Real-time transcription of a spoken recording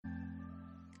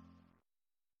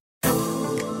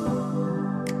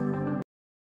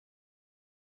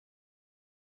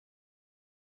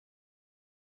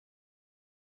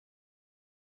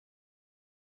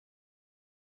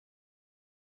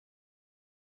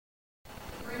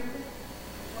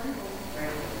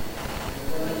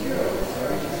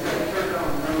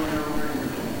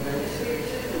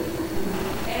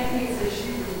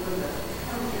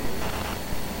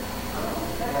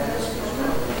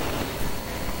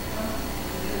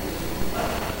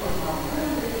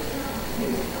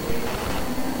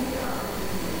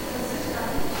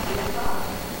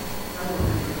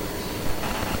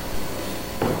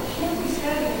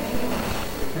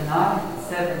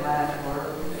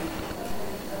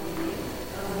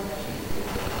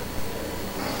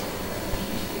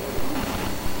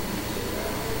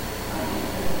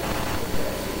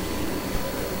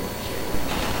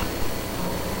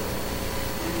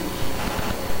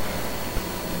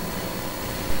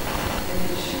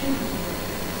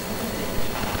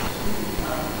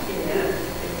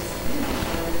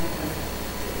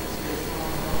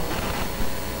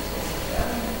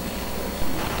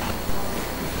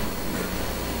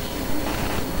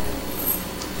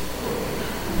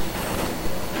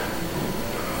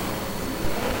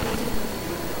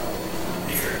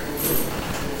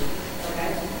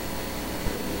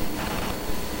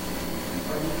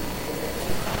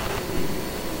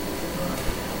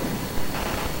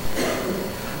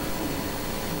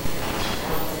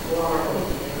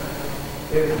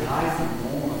It was nice and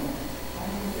warm.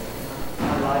 I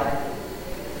like it.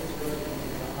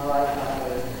 I like how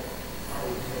it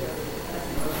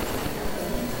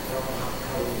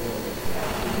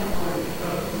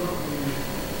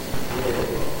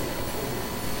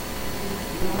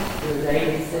was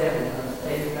 87,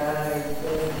 85,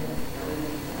 87.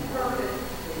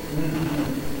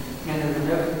 Mm-hmm. And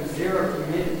there was zero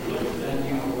humidity, which is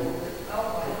unusual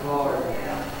for Florida.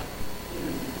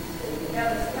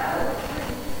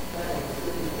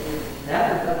 That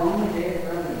was the only day it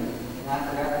rained, and I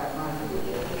forgot how much it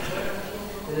was.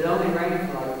 But it only rained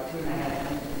for like 2.5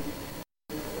 minutes.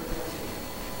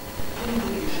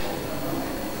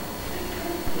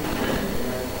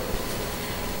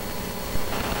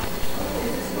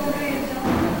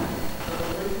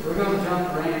 We're going to jump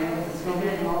around. It's going to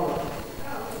be all of it.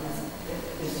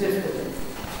 It's just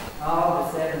all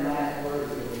the 7 last words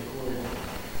of the recording.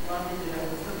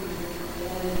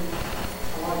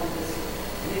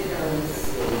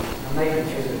 I'm making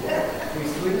sure that we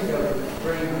switched over to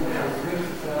spring, we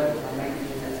switched to I'm making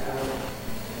sure that's good.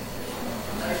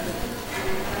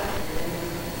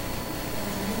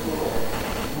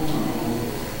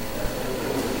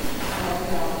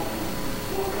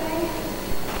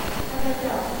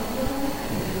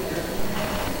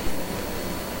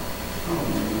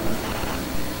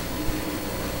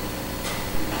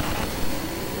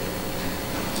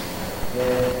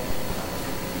 Yeah.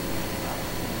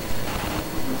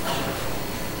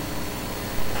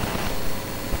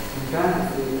 I'm trying to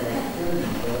see that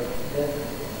student, but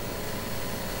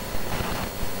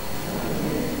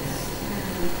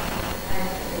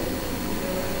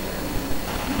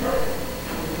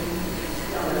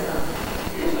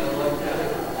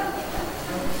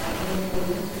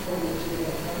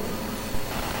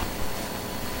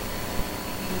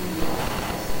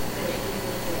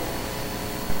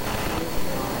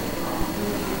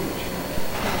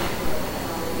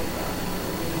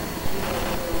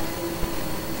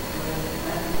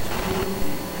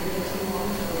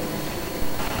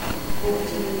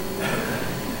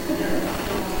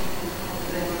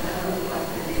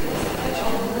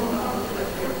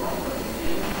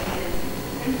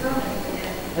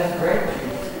that's great.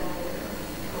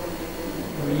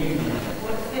 Reunion.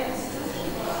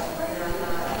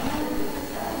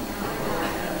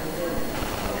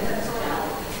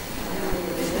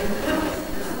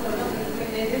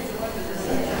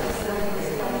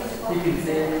 You can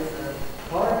say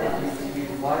part that used to use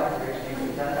white bricks,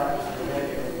 because I thought it was the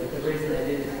regular, but the reason they did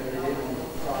it is because they didn't want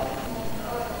to stop.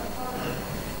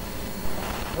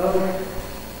 Okay.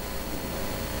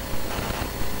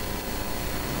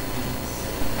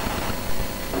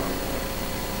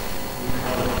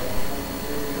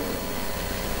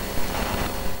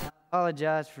 I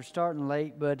apologize for starting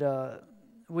late, but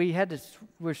we had to.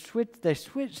 They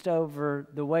switched over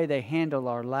the way they handle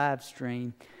our live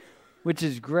stream, which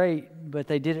is great. But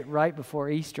they did it right before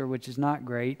Easter, which is not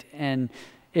great. And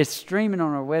it's streaming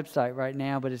on our website right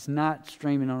now, but it's not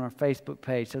streaming on our Facebook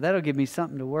page. So that'll give me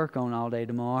something to work on all day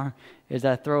tomorrow as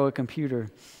I throw a computer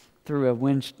through a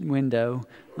window.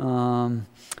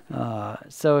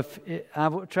 So I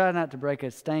will try not to break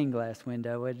a stained glass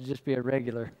window. It'll just be a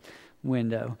regular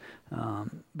window.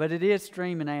 But it is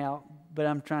streaming out, but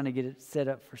I'm trying to get it set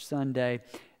up for Sunday.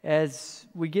 As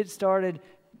we get started,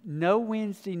 no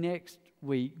Wednesday next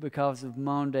week because of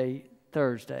Monday,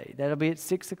 Thursday. That'll be at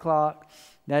 6 o'clock.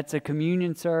 That's a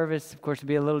communion service. Of course, it'll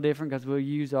be a little different because we'll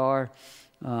use our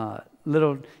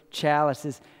little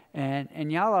chalices.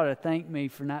 And y'all ought to thank me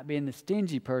for not being the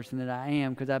stingy person that I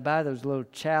am, because I buy those little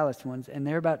chalice ones, and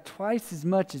they're about twice as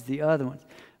much as the other ones.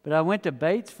 But I went to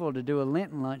Batesville to do a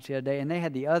Lenten lunch the other day, and they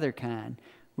had the other kind,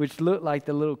 which looked like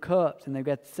the little cups, and they've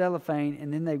got the cellophane,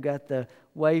 and then they've got the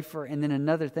wafer, and then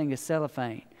another thing of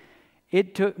cellophane.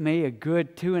 It took me a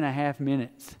good 2.5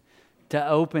 minutes to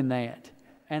open that.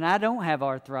 And I don't have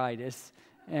arthritis,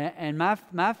 and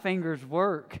my fingers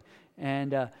work.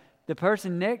 And the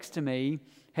person next to me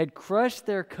had crushed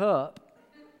their cup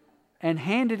and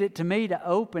handed it to me to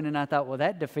open, and I thought, well,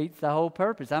 that defeats the whole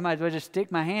purpose. I might as well just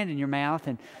stick my hand in your mouth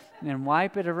and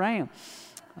wipe it around.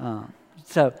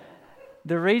 So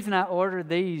the reason I ordered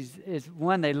these is,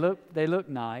 one, they look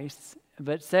nice,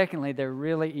 but secondly, they're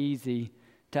really easy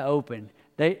to open.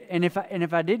 And if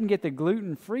I didn't get the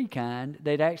gluten-free kind,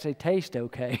 they'd actually taste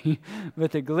okay.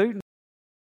 But the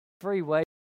gluten-free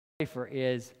wafer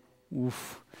is,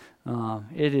 oof.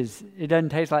 It doesn't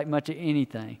taste like much of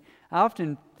anything. I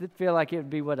often feel like it would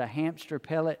be what a hamster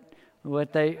pellet,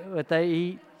 what they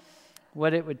eat,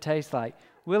 what it would taste like.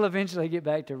 We'll eventually get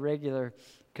back to regular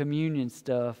communion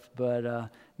stuff, but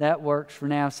that works for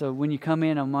now. So when you come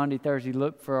in on Monday, Thursday,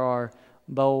 look for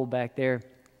bowl back there.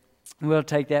 We'll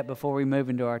take that before we move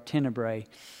into our Tenebrae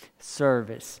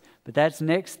service. But that's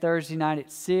next Thursday night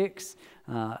at 6.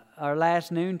 Our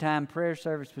last noontime prayer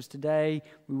service was today.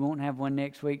 We won't have one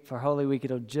next week for Holy Week.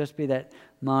 It'll just be that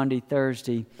Monday,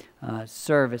 Thursday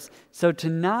service. So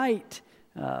tonight,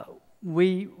 I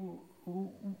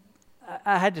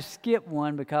had to skip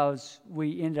one because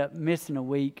we ended up missing a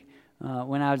week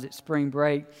when I was at spring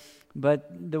break.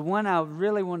 But the one I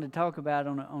really wanted to talk about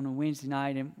on a Wednesday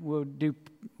night, and we'll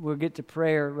get to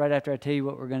prayer right after I tell you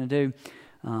what we're going to do.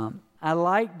 I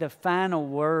like the final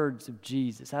words of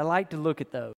Jesus. I like to look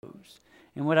at those.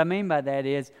 And what I mean by that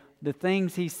is the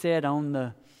things he said on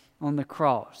the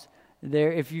cross.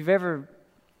 There, if you've ever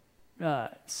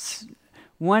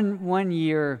one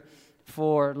year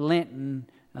for Lenten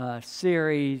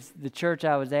series, the church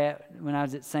I was at when I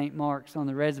was at St. Mark's on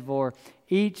the Reservoir,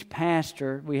 each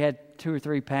pastor, we had 2 or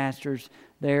 3 pastors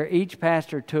there, each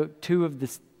pastor took 2 of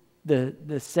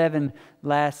the 7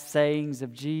 last sayings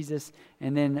of Jesus,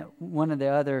 and then one of the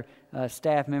other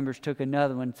staff members took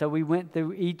another one. So we went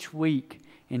through each week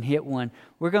and hit one.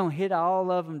 We're going to hit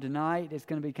all of them tonight. It's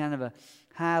going to be kind of a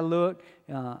high look.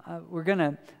 We're going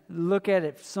to look at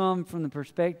it some from the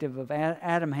perspective of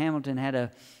Adam Hamilton had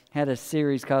a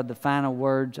series called The Final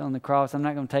Words on the Cross. I'm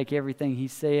not going to take everything he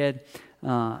said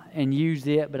and use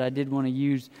it, but I did want to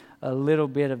use a little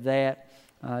bit of that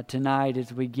tonight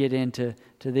as we get into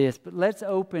this. But let's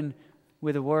open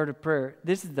with a word of prayer.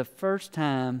 This is the first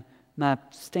time my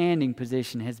standing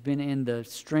position has been in the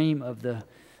stream of the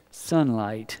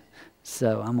sunlight.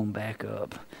 So I'm going to back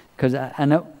up. Because I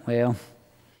know, well,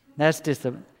 that's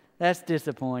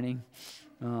disappointing.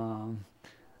 Hold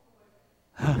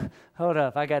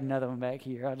up, I got another one back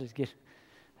here.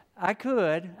 I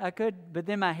could, but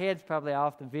then my head's probably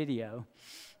off the video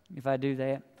if I do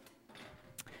that.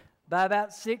 By about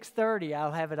 6:30,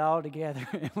 I'll have it all together,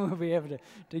 and we'll be able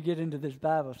to get into this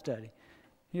Bible study.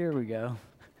 Here we go.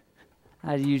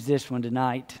 I use this one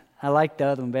tonight. I like the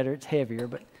other one better. It's heavier,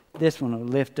 but this one will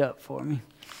lift up for me.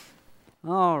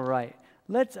 All right.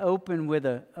 Let's open with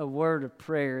a word of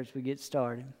prayer as we get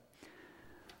started.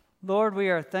 Lord, we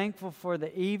are thankful for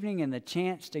the evening and the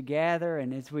chance to gather,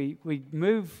 and as we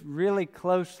move really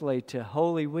closely to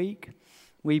Holy Week,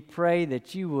 we pray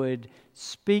that you would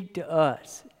speak to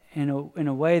us in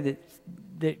a way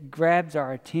that grabs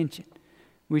our attention.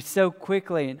 We so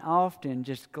quickly and often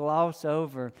just gloss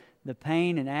over the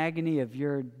pain and agony of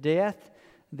your death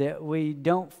that we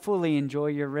don't fully enjoy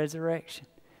your resurrection.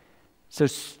 So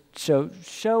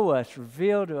show us,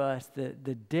 reveal to us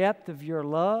the depth of your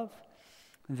love,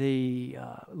 the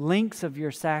links of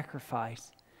your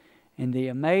sacrifice, and the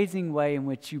amazing way in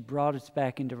which you brought us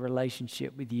back into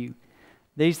relationship with you.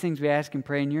 These things we ask and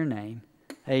pray in your name.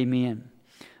 Amen.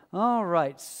 All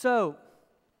right, so,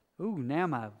 now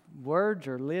my words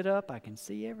are lit up. I can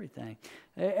see everything.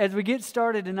 As we get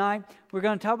started tonight, we're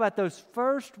going to talk about those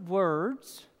first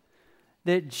words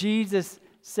that Jesus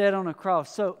said on the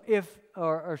cross. So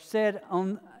or said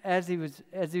on as he was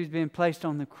being placed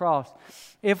on the cross.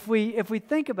 If we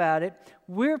think about it,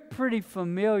 we're pretty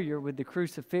familiar with the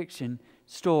crucifixion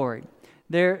story.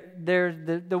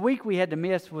 The week we had to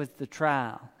miss was the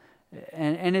trial.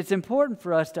 And it's important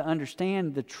for us to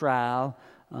understand the trial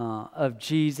of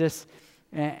Jesus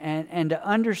and to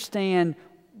understand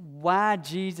why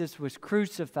Jesus was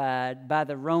crucified by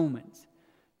the Romans.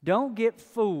 Don't get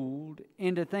fooled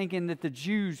into thinking that the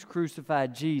Jews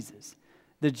crucified Jesus.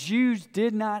 The Jews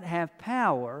did not have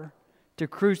power to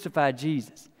crucify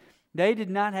Jesus. They did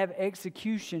not have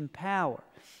execution power.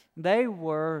 They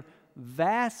were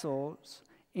vassals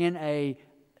in a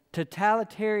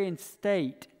totalitarian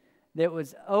state that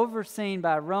was overseen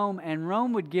by Rome, and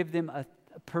Rome would give them a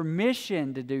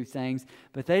permission to do things,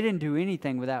 but they didn't do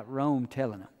anything without Rome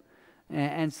telling them.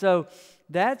 And so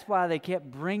that's why they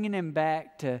kept bringing him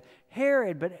back to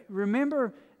Herod. But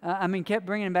remember, kept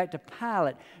bringing him back to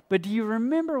Pilate. But do you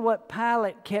remember what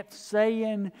Pilate kept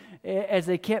saying as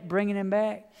they kept bringing him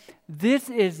back? This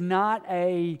is not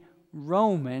a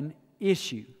Roman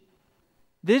issue.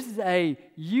 This is a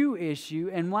you issue.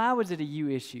 And why was it a you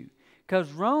issue?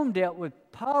 Because Rome dealt with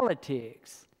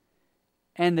politics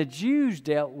and the Jews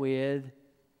dealt with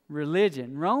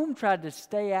religion. Rome tried to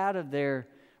stay out of their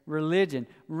religion.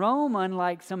 Rome,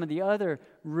 unlike some of the other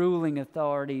ruling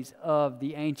authorities of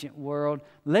the ancient world,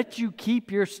 let you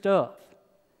keep your stuff.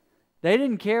 They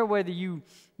didn't care whether you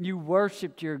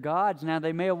worshiped your gods. Now,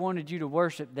 they may have wanted you to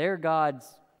worship their gods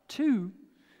too,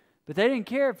 but they didn't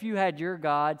care if you had your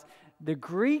gods. The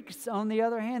Greeks, on the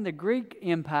other hand, the Greek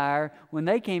Empire, when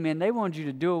they came in, they wanted you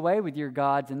to do away with your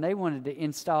gods, and they wanted to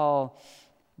install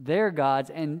their gods,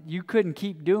 and you couldn't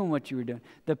keep doing what you were doing.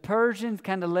 The Persians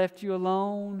kind of left you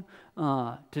alone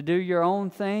to do your own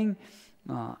thing,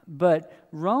 but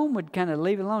Rome would kind of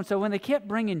leave it alone. So when they kept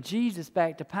bringing Jesus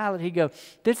back to Pilate, he'd go,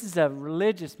 this is a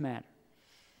religious matter.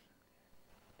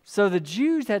 So the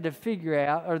Jews had to figure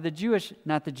out, or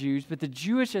not the Jews, but the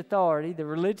Jewish authority, the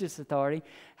religious authority,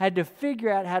 had to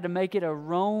figure out how to make it a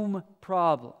Rome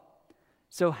problem.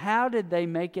 So how did they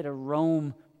make it a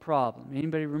Rome problem?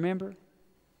 Anybody remember?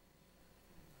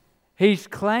 He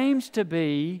claims to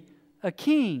be a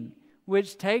king,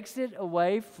 which takes it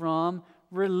away from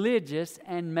religious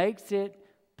and makes it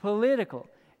political.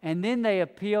 And then they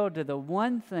appealed to the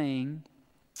one thing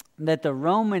that the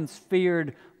Romans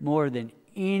feared more than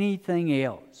anything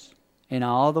else in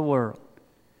all the world.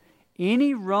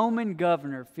 Any Roman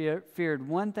governor feared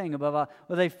one thing above all.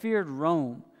 Well, they feared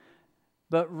Rome.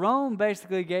 But Rome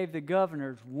basically gave the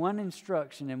governors one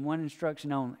instruction and one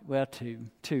instruction only. Well,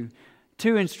 two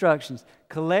instructions.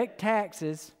 Collect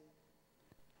taxes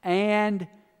and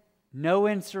no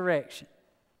insurrection.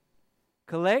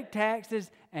 Collect taxes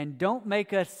and don't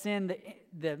make us send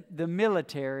the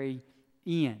military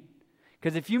in.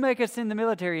 Because if you make us send the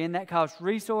military in, that costs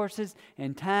resources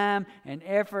and time and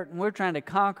effort, and we're trying to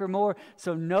conquer more.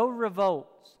 So no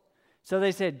revolts. So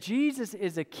they said, Jesus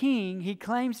is a king. He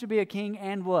claims to be a king,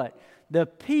 and what? The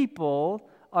people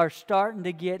are starting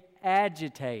to get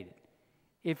agitated.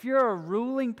 If you're a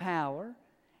ruling power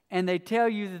and they tell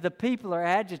you that the people are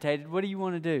agitated, what do you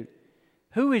want to do?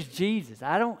 Who is Jesus?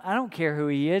 I don't care who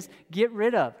he is. Get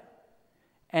rid of him.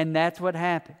 And that's what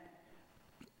happened.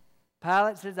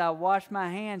 Pilate says, I'll wash my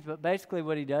hands, but basically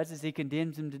what he does is he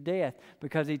condemns him to death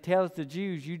because he tells the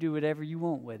Jews, you do whatever you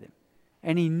want with him.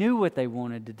 And he knew what they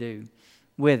wanted to do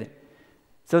with him.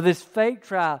 So this fake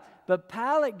trial. But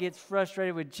Pilate gets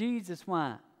frustrated with Jesus.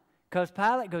 Why? Because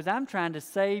Pilate goes, I'm trying to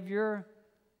save your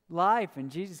life.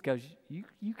 And Jesus goes,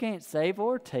 you can't save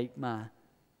or take my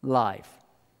life.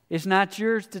 It's not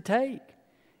yours to take.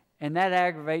 And that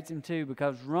aggravates him too,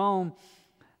 because Rome,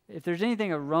 if there's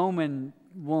anything a Roman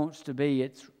wants to be,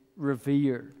 it's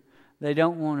revered. They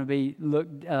don't want to be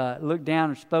looked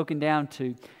down or spoken down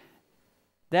to.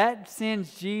 That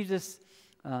sends Jesus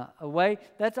away.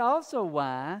 That's also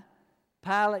why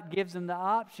Pilate gives them the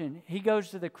option. He goes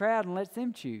to the crowd and lets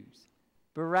them choose.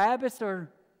 Barabbas or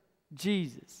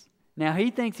Jesus. Now,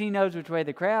 he thinks he knows which way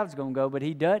the crowd's going to go, but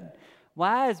he doesn't.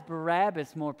 Why is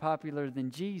Barabbas more popular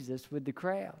than Jesus with the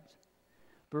crowds?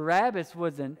 Barabbas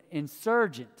was an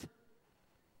insurgent.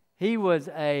 He was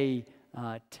a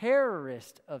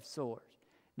terrorist of sorts.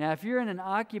 Now, if you're in an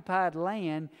occupied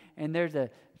land and there's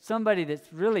somebody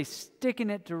that's really sticking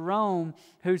it to Rome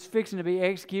who's fixing to be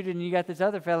executed, and you got this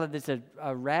other fellow that's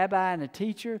a rabbi and a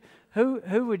teacher, who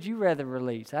would you rather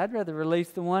release? I'd rather release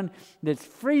the one that's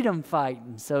freedom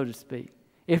fighting, so to speak.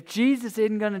 If Jesus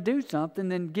isn't going to do something,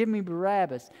 then give me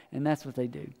Barabbas. And that's what they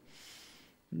do.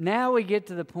 Now we get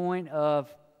to the point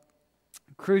of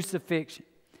crucifixion.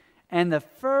 And the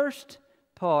first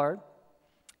part,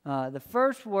 the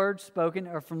first words spoken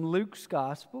are from Luke's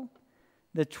Gospel,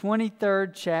 the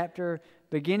 23rd chapter,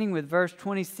 beginning with verse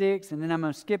 26, and then I'm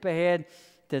going to skip ahead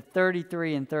to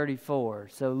 33 and 34.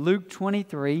 So Luke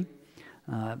 23,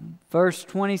 verse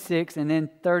 26, and then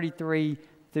 33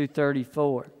 through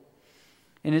 34.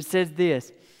 And it says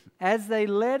this, as they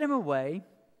led him away,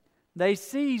 they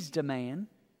seized a man,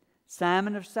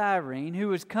 Simon of Cyrene, who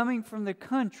was coming from the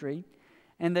country,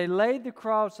 and they laid the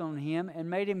cross on him and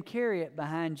made him carry it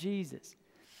behind Jesus.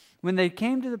 When they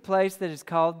came to the place that is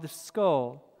called the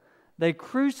Skull, they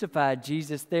crucified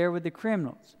Jesus there with the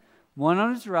criminals, one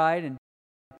on his right and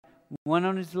one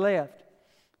on his left.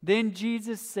 Then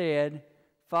Jesus said,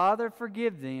 Father,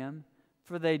 forgive them,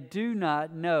 for they do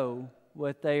not know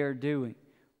what they are doing.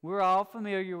 We're all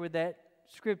familiar with that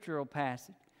scriptural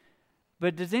passage.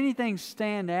 But does anything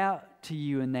stand out to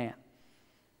you in that?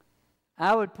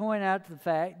 I would point out to the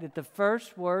fact that the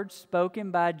first words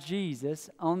spoken by Jesus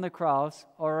on the cross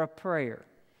are a prayer.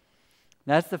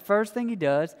 That's the first thing he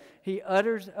does. He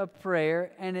utters a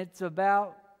prayer, and it's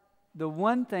about the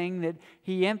one thing that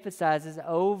he emphasizes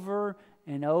over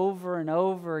and over and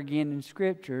over again in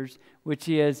scriptures, which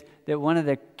is that one of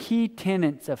the key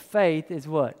tenets of faith is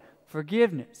what?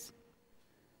 Forgiveness.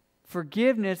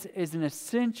 Forgiveness is an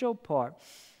essential part.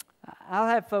 I'll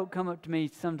have folk come up to me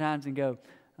sometimes and go,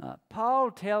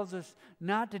 Paul tells us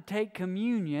not to take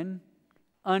communion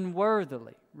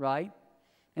unworthily, right?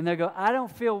 And they'll go, I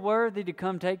don't feel worthy to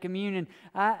come take communion.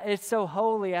 It's so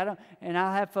holy. And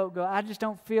I'll have folk go, I just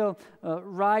don't feel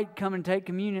right come and take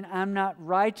communion. I'm not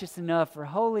righteous enough or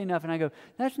holy enough. And I go,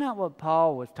 that's not what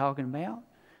Paul was talking about.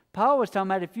 Paul was talking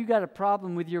about if you got a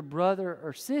problem with your brother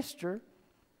or sister,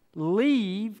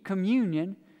 leave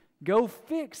communion, go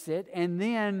fix it, and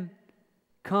then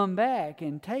come back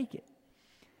and take it.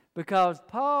 Because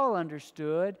Paul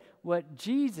understood what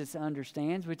Jesus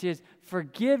understands, which is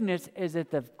forgiveness is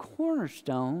at the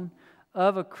cornerstone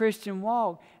of a Christian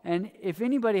walk. And if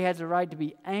anybody has a right to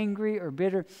be angry or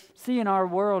bitter, see, in our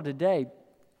world today,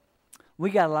 we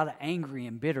got a lot of angry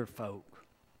and bitter folk.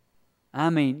 I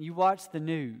mean, you watch the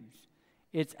news.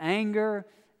 It's anger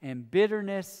and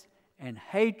bitterness and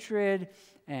hatred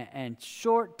and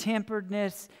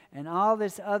short-temperedness and all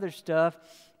this other stuff.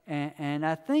 And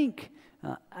I think,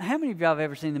 how many of y'all have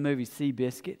ever seen the movie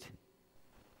Seabiscuit?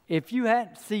 If you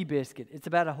hadn't, Seabiscuit, it's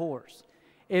about a horse.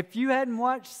 If you hadn't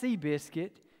watched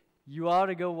Seabiscuit, you ought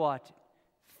to go watch it.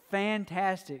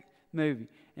 Fantastic movie.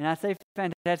 And I say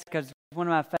fantastic because it's one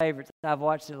of my favorites. I've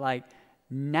watched it like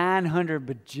 900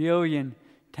 bajillion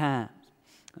times.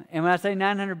 And when I say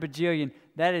 900 bajillion,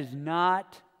 that is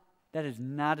not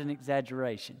an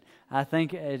exaggeration. I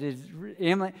think it is.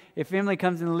 Emily, if Emily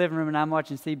comes in the living room and I'm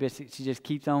watching Seabiscuit, she just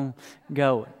keeps on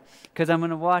going because I'm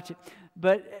going to watch it.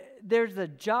 But there's a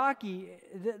jockey.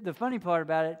 The funny part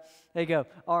about it, they go,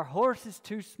 our horse is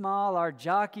too small, our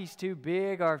jockey's too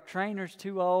big, our trainer's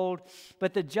too old.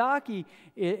 But the jockey,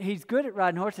 he's good at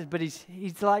riding horses, but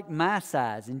he's like my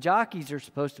size. And jockeys are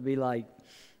supposed to be like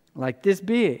this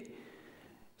big.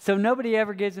 So nobody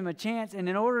ever gives him a chance. And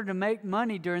in order to make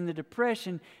money during the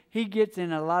Depression, he gets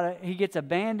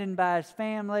abandoned by his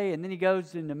family, and then he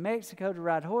goes into Mexico to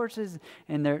ride horses.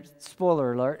 And there's,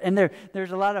 spoiler alert, and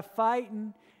there's a lot of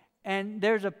fighting. And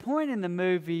there's a point in the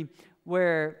movie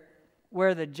where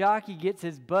the jockey gets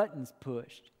his buttons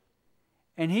pushed.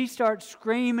 And he starts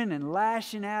screaming and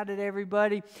lashing out at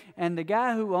everybody. And the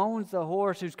guy who owns the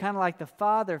horse, who's kind of like the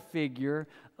father figure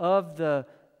of the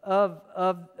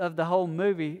whole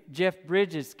movie, Jeff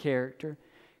Bridges' character,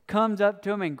 comes up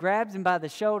to him and grabs him by the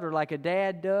shoulder like a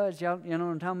dad does. Y'all, you know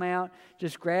what I'm talking about?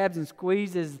 Just grabs and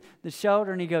squeezes the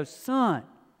shoulder, and he goes, son,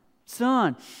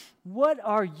 what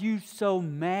are you so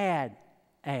mad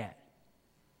at?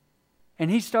 And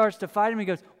he starts to fight him. He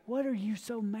goes, what are you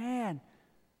so mad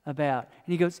about?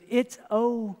 And he goes, it's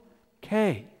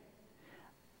okay.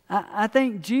 I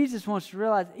think Jesus wants to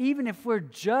realize, even if we're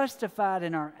justified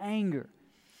in our anger,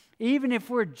 even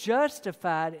if we're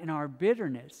justified in our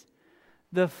bitterness,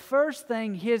 the first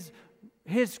thing his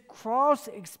cross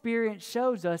experience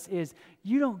shows us is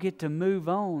you don't get to move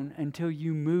on until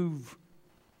you move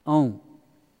on.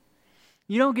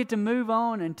 You don't get to move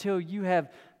on until you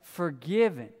have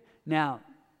forgiven. Now,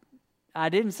 I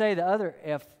didn't say the other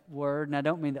F word, and I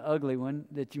don't mean the ugly one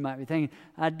that you might be thinking.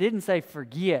 I didn't say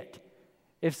forget.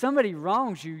 If somebody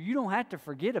wrongs you, you don't have to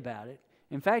forget about it.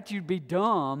 In fact, you'd be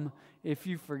dumb if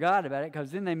you forgot about it,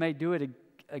 because then they may do it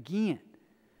again.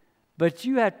 But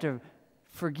you have to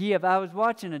forgive. I was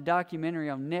watching a documentary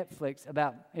on Netflix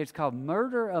it's called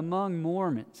Murder Among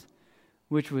Mormons,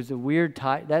 which was a weird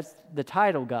title. The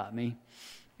title got me.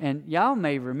 And y'all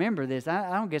may remember this.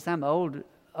 I don't guess I'm old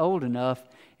enough.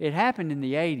 It happened in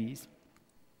the 80s.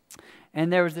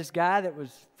 And there was this guy that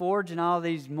was forging all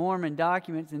these Mormon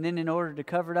documents, and then in order to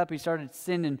cover it up, he started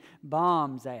sending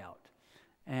bombs out.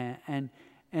 And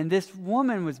this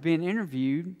woman was being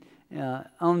interviewed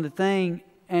on the thing,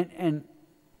 and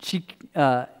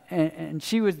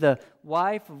she was the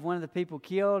wife of one of the people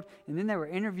killed, and then they were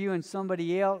interviewing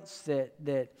somebody else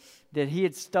that he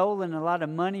had stolen a lot of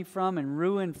money from and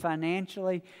ruined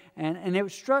financially. And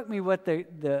it struck me what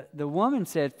the woman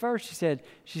said first.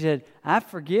 She said, I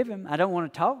forgive him. I don't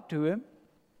want to talk to him,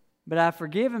 but I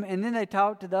forgive him. And then they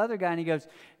talked to the other guy, and he goes,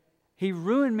 he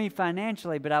ruined me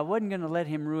financially, but I wasn't going to let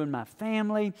him ruin my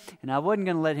family, and I wasn't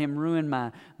going to let him ruin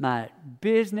my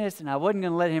business, and I wasn't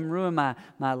going to let him ruin my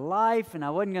life, and I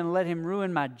wasn't going to let him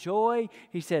ruin my joy.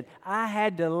 He said, I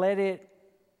had to let it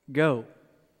go.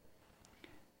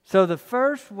 So the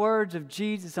first words of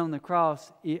Jesus on the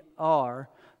cross are,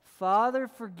 Father,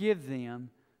 forgive them,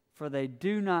 for they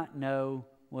do not know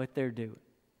what they're doing.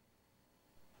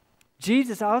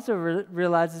 Jesus also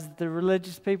realizes that the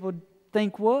religious people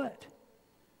think what?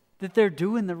 That they're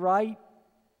doing the right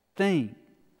thing.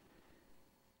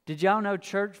 Did y'all know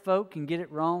church folk can get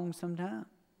it wrong sometimes?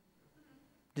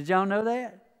 Did y'all know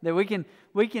that? That we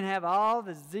can have all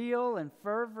the zeal and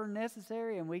fervor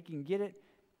necessary, and we can get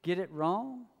it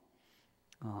wrong.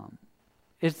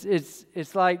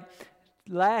 It's like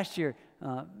last year.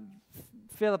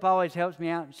 Philip always helps me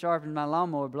out and sharpens my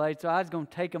lawnmower blade, so I was going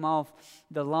to take them off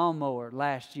the lawnmower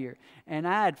last year, and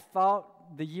I had fought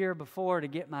the year before to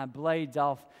get my blades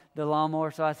off the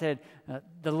lawnmower. So I said,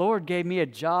 the Lord gave me a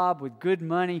job with good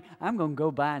money. I'm going to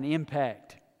go buy an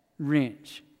Impact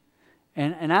wrench.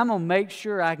 And I'm going to make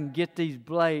sure I can get these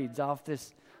blades off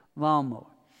this lawnmower.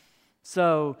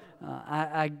 So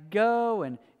I go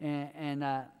and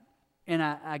I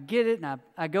get it, and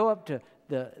I go up to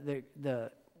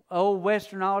the old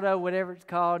Western Auto, whatever it's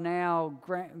called now,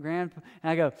 and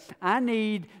I go, I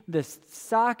need the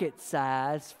socket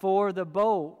size for the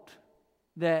bolt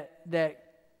that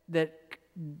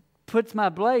puts my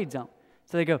blades on.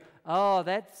 So they go, oh,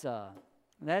 that's a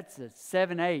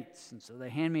 7/8, and so they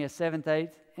hand me a 7/8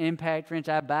 impact wrench.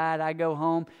 I buy it. I go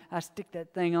home. I stick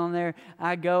that thing on there.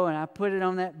 I go and I put it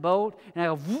on that bolt, and I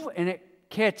go, whoo, and it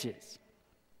catches.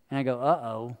 And I go,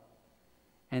 uh-oh.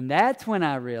 And that's when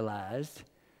I realized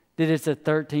that it's a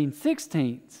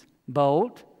 13/16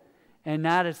 bolt and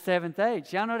not a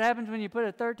 7/8. Y'all know what happens when you put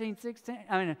a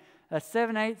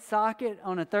 7/8 socket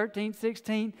on a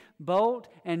 13/16 bolt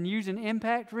and use an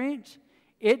impact wrench?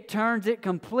 It turns it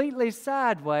completely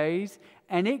sideways,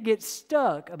 and it gets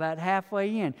stuck about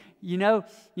halfway in. You know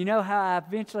how I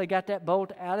eventually got that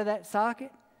bolt out of that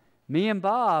socket? Me and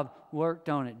Bob worked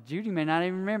on it. Judy may not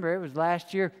even remember. It was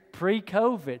last year,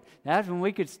 pre-COVID. That's when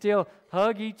we could still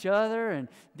hug each other and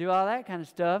do all that kind of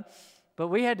stuff. But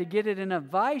we had to get it in a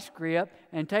vice grip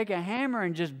and take a hammer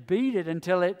and just beat it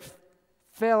until it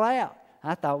fell out.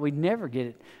 I thought we'd never get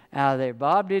it out of there.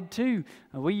 Bob did too.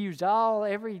 We used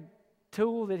every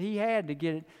tool that he had to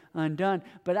get it undone.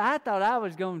 But I thought I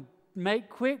was going to make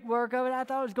quick work of it. I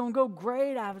thought it was going to go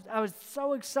great. I was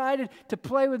so excited to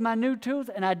play with my new tools,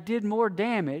 and I did more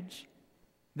damage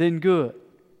than good.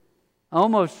 I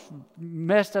almost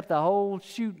messed up the whole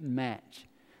shooting match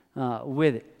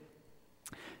with it.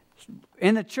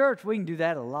 In the church, we can do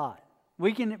that a lot.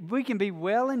 We can be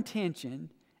well-intentioned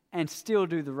and still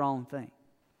do the wrong thing.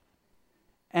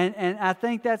 And I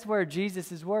think that's where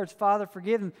Jesus' words, Father,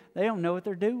 forgive them, they don't know what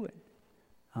they're doing.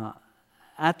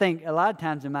 I think a lot of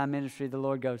times in my ministry, the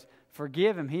Lord goes,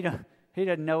 forgive him, he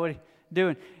doesn't know what he's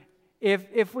doing.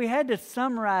 If we had to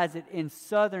summarize it in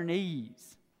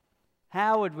Southernese,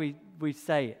 how would we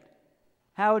say it?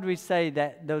 How would we say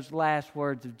that those last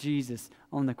words of Jesus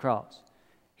on the cross?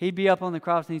 He'd be up on the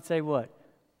cross and he'd say what?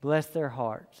 Bless their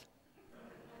hearts.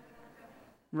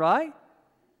 Right?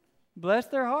 Bless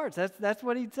their hearts. That's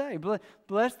what he'd say.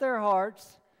 Bless their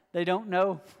hearts. They don't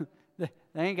know. They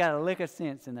ain't got a lick of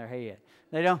sense in their head.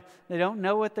 They don't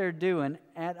know what they're doing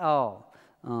at all.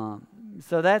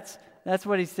 So that's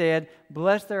what he said.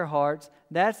 Bless their hearts.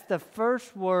 That's the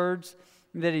first words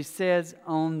that he says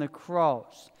on the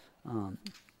cross.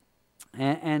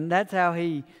 And that's how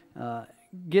he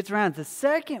gets around. The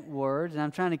second words, and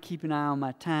I'm trying to keep an eye on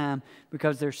my time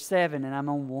because there's 7 and I'm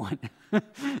on 1.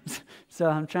 So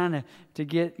I'm trying to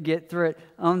get through it.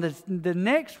 On the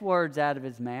next words out of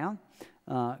his mouth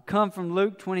come from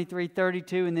Luke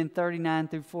 23:32 and then 39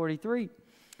 through 43.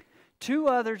 2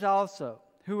 others also,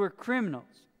 who were criminals,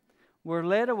 were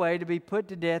led away to be put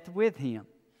to death with him.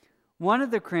 One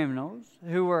of the criminals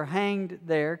who were hanged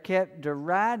there kept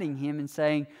deriding him and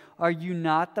saying, "Are you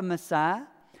not the Messiah?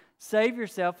 Save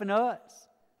yourself and us."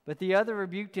 But the other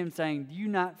rebuked him, saying, "Do you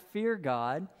not fear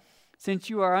God,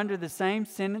 since you are under the same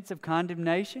sentence of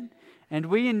condemnation? And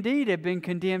we indeed have been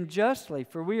condemned justly,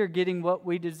 for we are getting what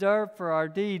we deserve for our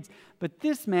deeds. But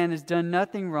this man has done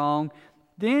nothing wrong."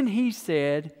 Then he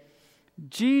said,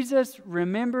 "Jesus,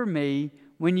 remember me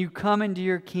when you come into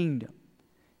your kingdom."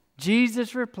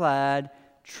 Jesus replied,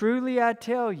 "Truly I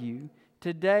tell you,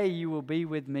 today you will be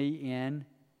with me in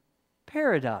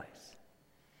paradise."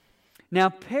 Now,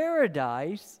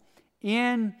 paradise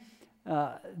in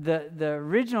the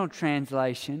original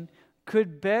translation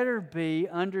could better be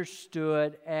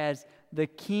understood as the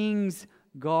king's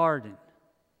garden.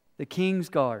 The king's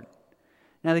garden.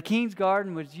 Now, the king's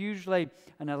garden was usually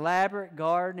an elaborate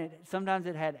garden. Sometimes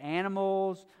it had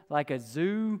animals, like a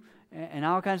zoo, and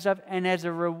all kinds of stuff. And as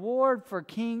a reward for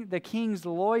the king's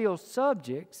loyal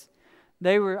subjects,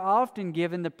 they were often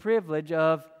given the privilege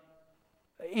of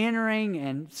entering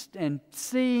and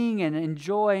seeing and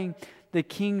enjoying the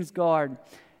king's garden.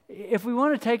 If we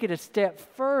want to take it a step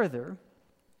further,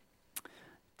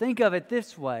 think of it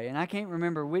this way, and I can't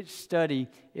remember which study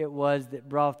it was that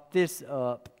brought this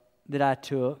up that I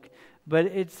took, but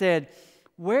it said,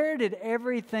 where did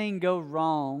everything go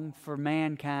wrong for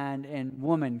mankind and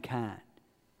womankind?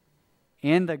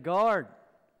 In the garden.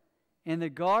 In the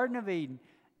Garden of Eden.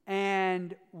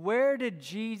 And where did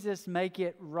Jesus make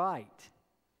it right?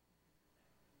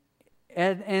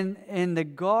 In the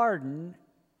garden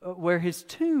where his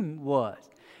tomb was.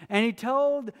 And he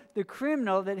told the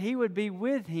criminal that he would be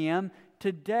with him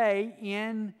today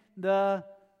in the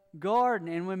garden.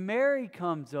 And when Mary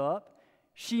comes up,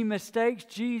 she mistakes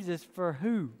Jesus for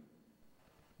who?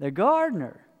 the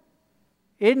gardener.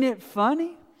 Isn't it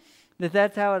funny that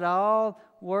that's how it all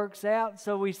works out?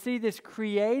 So we see this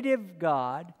creative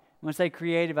God. When I say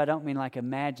creative, I don't mean like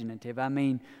imaginative. I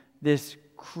mean this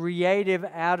creative,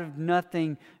 out of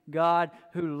nothing God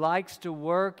who likes to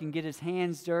work and get his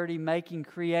hands dirty, making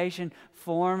creation,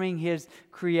 forming his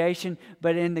creation.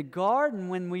 But in the garden,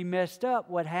 when we messed up,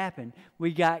 what happened?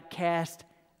 We got cast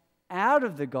out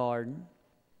of the garden.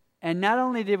 And not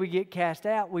only did we get cast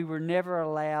out, we were never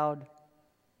allowed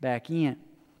back in.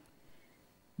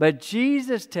 But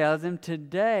Jesus tells them,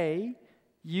 today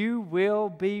you will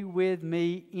be with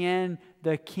me in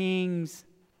the King's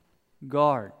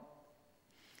garden.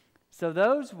 So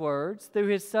those words, through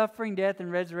his suffering, death,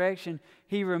 and resurrection,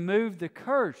 he removed the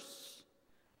curse.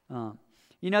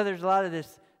 There's a lot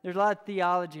of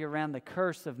theology around the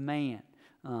curse of man,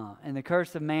 and the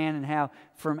curse of man, and how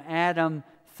from Adam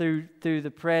through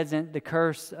the present, the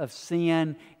curse of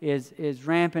sin is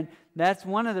rampant. That's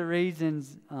one of the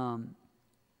reasons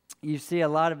you see a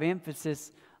lot of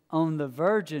emphasis on the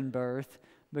virgin birth,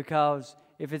 because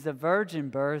if it's a virgin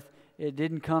birth, it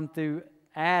didn't come through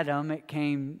Adam, it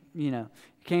came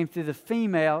through the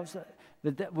females.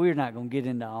 But we're not going to get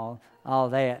into all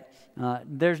that.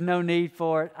 There's no need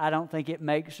for it. I don't think it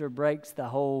makes or breaks the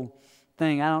whole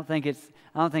thing. I don't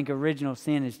think original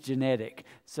sin is genetic,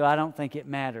 so I don't think it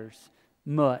matters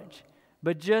much.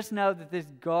 But just know that this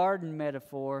garden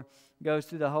metaphor goes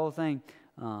through the whole thing.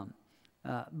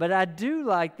 But I do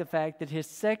like the fact that his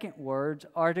second words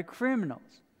are to criminals.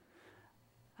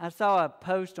 I saw a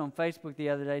post on Facebook the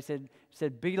other day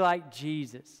said be like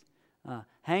Jesus.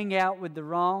 Hang out with the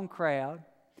wrong crowd.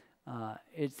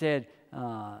 It said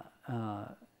hang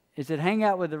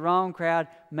out with the wrong crowd,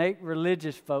 make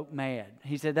religious folk mad.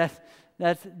 He said that's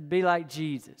be like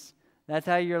Jesus. That's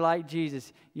how you're like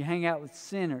Jesus. You hang out with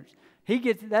sinners.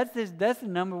 That's the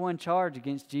number one charge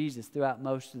against Jesus throughout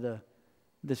most of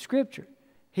the Scripture.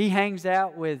 He hangs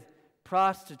out with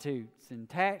prostitutes and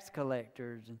tax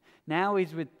collectors, and now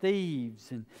he's with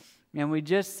thieves, and we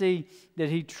just see that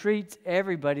he treats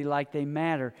everybody like they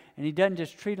matter, and he doesn't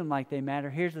just treat them like they matter.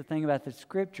 Here's the thing about the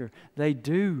Scripture: they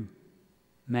do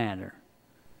matter.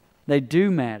 They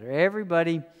do matter.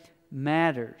 Everybody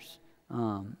matters.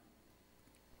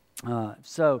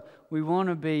 So we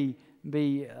want to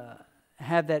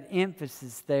have that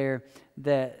emphasis there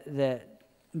that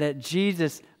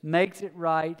Jesus makes it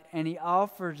right, and he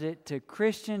offers it to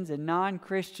Christians and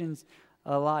non-Christians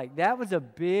alike. That was a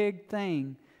big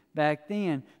thing back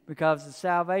then, because the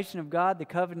salvation of God, the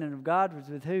covenant of God, was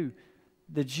with who?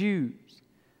 The Jews.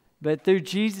 But through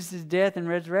Jesus' death and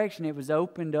resurrection, it was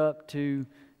opened up to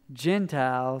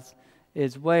Gentiles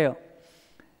as well.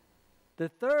 The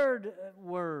third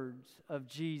words of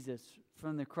Jesus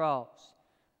from the cross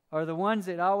are the ones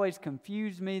that always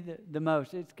confuse me the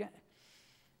most.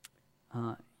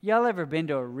 Y'all ever been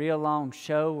to a real long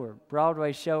show or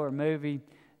Broadway show or movie,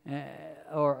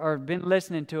 or been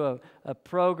listening to a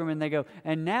program, and they go,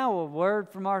 and now a word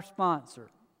from our sponsor,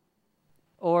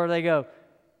 or they go,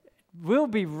 we'll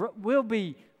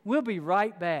be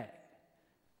right back.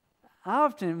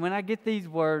 Often when I get these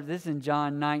words, this is in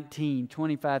John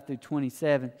 19:25 through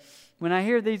 27. When I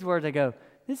hear these words, I go,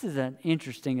 this is an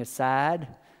interesting aside,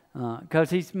 because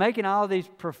he's making all these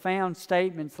profound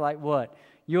statements like what?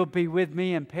 You'll be with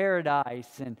me in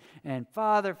paradise, and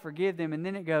Father, forgive them. And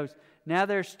then it goes, now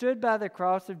there stood by the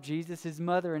cross of Jesus his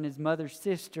mother and his mother's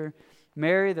sister,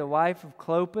 Mary, the wife of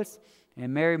Clopas,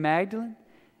 and Mary Magdalene.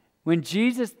 When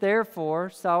Jesus therefore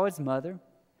saw his mother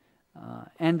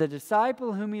and the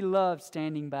disciple whom he loved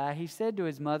standing by, he said to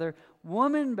his mother,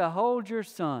 Woman, behold your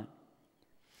son.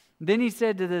 Then he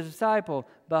said to the disciple,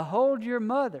 Behold your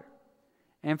mother.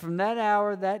 And from that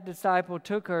hour that disciple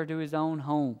took her to his own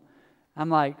home. I'm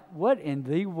like, what in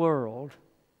the world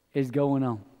is going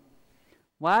on?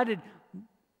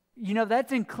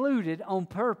 That's included on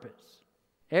purpose.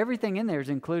 Everything in there is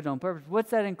included on purpose.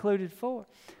 What's that included for?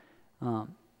 A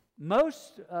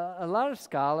lot of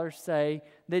scholars say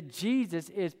that Jesus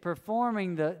is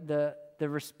performing the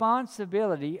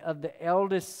responsibility of the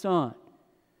eldest son.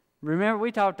 Remember,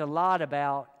 we talked a lot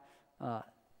about,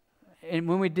 and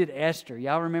when we did Esther,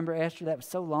 y'all remember Esther? That was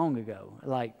so long ago,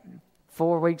 like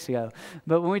 4 weeks ago.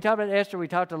 But when we talked about Esther, we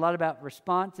talked a lot about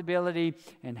responsibility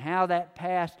and how that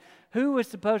passed. Who was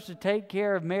supposed to take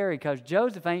care of Mary? Because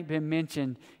Joseph ain't been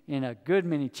mentioned in a good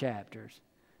many chapters.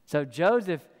 So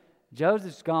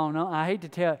Joseph's gone on. I hate to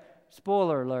tell,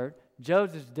 spoiler alert,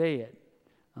 Joseph's dead.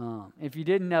 If you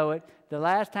didn't know it, the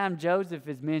last time Joseph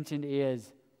is mentioned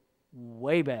is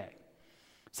way back.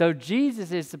 So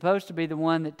Jesus is supposed to be the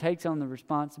one that takes on the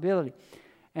responsibility.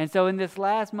 And so in this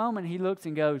last moment, he looks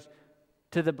and goes,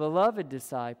 to the beloved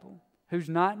disciple, who's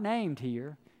not named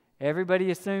here.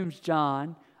 Everybody assumes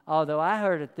John, although I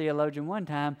heard a theologian one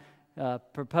time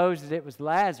propose that it was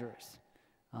Lazarus.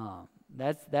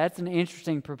 That's an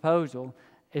interesting proposal.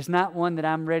 It's not one that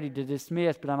I'm ready to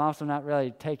dismiss, but I'm also not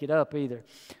ready to take it up either.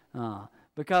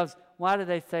 Because why do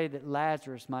they say that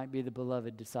Lazarus might be the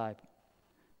beloved disciple?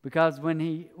 Because when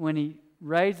he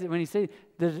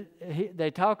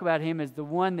they talk about him as the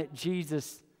one that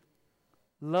Jesus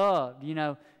loved. You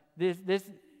know, this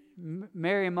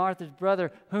Mary and Martha's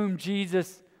brother, whom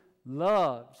Jesus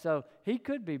loved. So he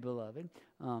could be beloved.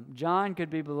 John could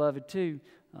be beloved too.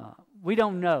 We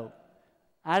don't know.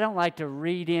 I don't like to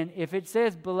read in. If it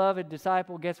says beloved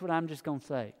disciple, guess what I'm just going to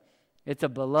say? It's a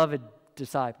beloved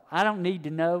disciple. I don't need to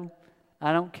know.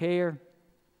 I don't care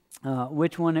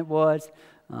which one it was.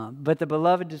 But the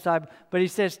beloved disciple. But he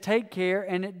says, take care.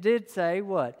 And it did say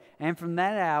what? And from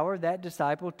that hour, that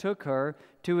disciple took her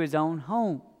to his own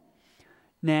home.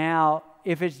 Now,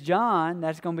 if it's John,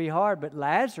 that's going to be hard. But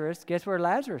Lazarus, guess where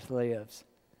Lazarus lives?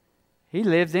 He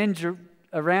lives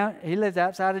he lives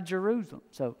outside of Jerusalem.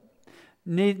 So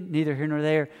neither here nor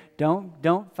there.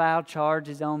 Don't file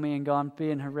charges on me and go, I'm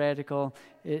being heretical.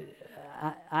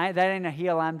 That ain't a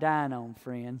hill I'm dying on,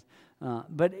 friends.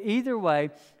 But either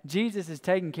way, Jesus is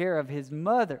taking care of his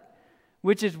mother,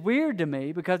 which is weird to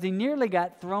me because he nearly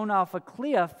got thrown off a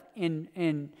cliff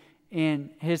in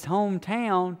his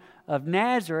hometown of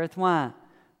Nazareth. Why?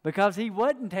 Because he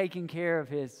wasn't taking care of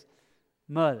his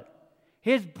mother.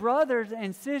 His brothers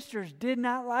and sisters did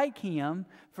not like him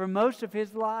for most of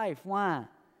his life. Why?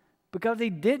 Because he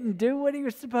didn't do what he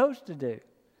was supposed to do.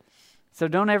 So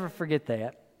don't ever forget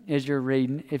that as you're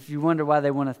reading. If you wonder why they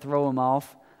want to throw him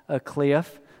off a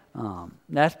cliff,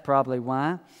 that's probably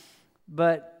why.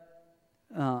 But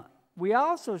we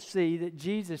also see that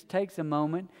Jesus takes a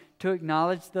moment to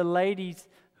acknowledge the ladies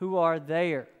who are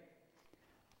there.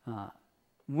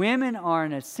 Women are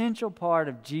an essential part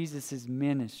of Jesus'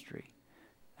 ministry.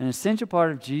 An essential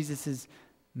part of Jesus'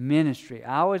 ministry.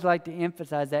 I always like to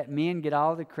emphasize that men get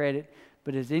all the credit,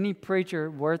 but as any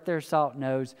preacher worth their salt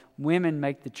knows, women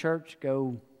make the church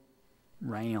go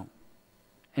round.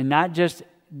 And not just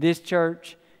this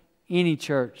church, any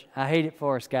church. I hate it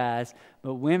for us guys,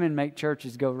 but women make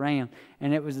churches go round.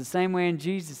 And it was the same way in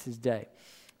Jesus' day.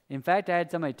 In fact, I had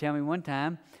somebody tell me one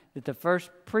time that the first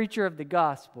preacher of the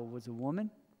gospel was a woman,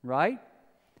 right?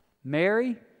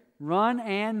 Mary, run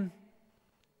and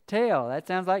tell. That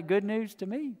sounds like good news to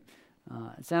me.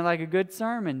 It sounds like a good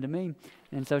sermon to me.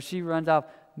 And so she runs off.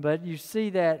 But you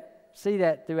see that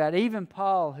throughout. Even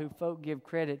Paul, who folk give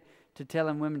credit to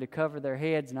telling women to cover their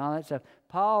heads and all that stuff.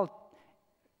 Paul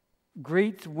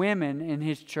greets women in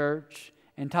his church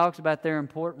and talks about their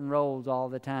important roles all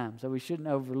the time. So we shouldn't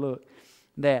overlook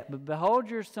that. But behold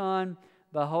your son,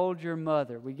 behold your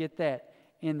mother. We get that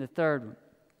in the third one.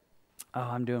 Oh,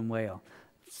 I'm doing well.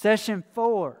 Session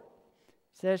 4,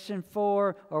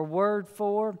 or word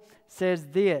 4, says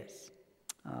this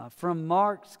from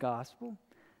Mark's Gospel,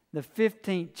 the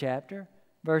 15th chapter,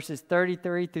 verses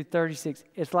 33 through 36.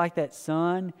 It's like that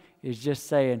sun is just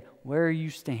saying, where are you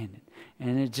standing?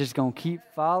 And it's just going to keep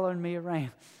following me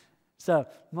around. So,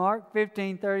 Mark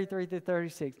 15, 33 through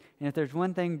 36. And if there's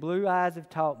one thing blue eyes have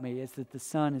taught me, it's that the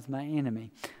sun is my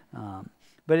enemy.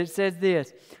 But it says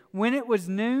this, when it was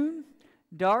noon,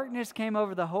 darkness came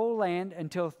over the whole land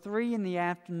until 3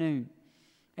 p.m.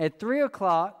 At 3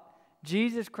 o'clock,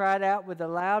 Jesus cried out with a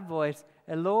loud voice,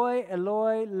 Eloi,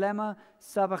 Eloi, lema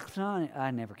sabachthani. I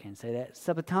never can say that.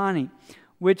 Sabachthani,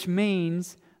 which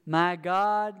means, my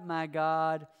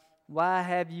God, why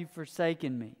have you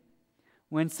forsaken me?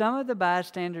 When some of the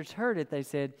bystanders heard it, they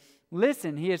said,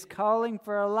 listen, he is calling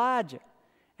for Elijah.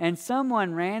 And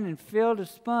someone ran and filled a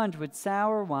sponge with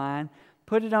sour wine,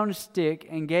 put it on a stick,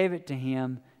 and gave it to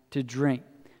him to drink.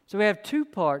 So we have two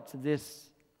parts of this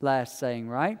last saying,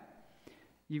 right?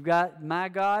 You've got, my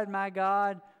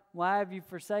God, why have you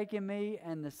forsaken me?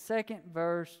 And the second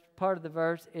part of the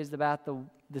verse is about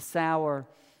the sour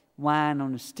wine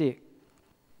on a stick.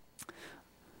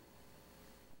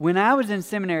 When I was in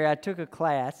seminary, I took a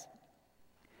class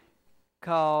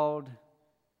called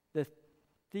The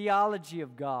Theology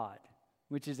of God,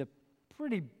 which is a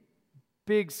pretty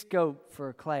big scope for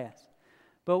a class.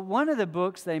 But one of the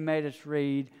books they made us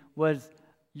read was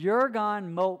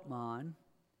Jürgen Moltmann,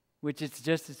 which is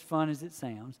just as fun as it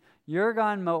sounds.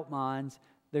 Jürgen Moltmann's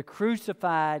The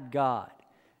Crucified God.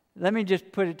 Let me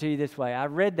just put it to you this way. I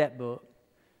read that book.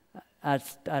 I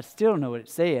still know what it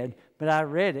said, but I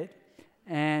read it.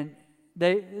 And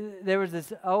there was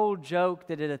this old joke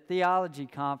that at a theology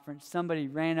conference, somebody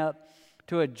ran up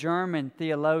to a German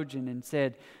theologian and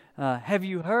said, Have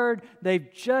you heard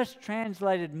they've just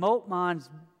translated Moltmann's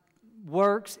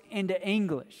works into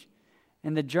English?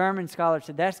 And the German scholar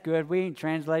said, that's good. We ain't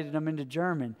translated them into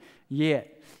German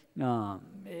yet.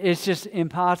 It's just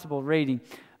impossible reading.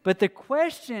 But the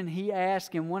question he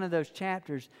asked in one of those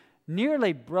chapters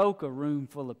nearly broke a room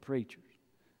full of preachers.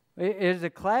 It is a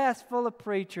class full of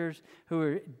preachers who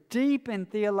were deep in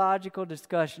theological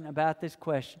discussion about this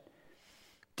question.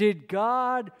 Did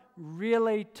God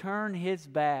really turn his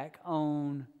back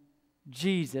on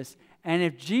Jesus? And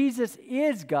if Jesus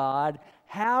is God,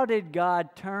 how did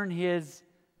God turn his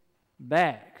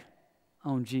back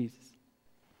on Jesus?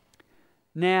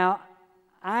 Now,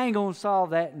 I ain't going to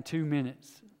solve that in 2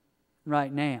 minutes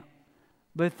right now.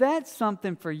 But that's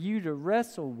something for you to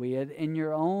wrestle with in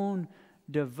your own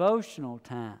devotional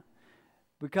time.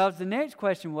 Because the next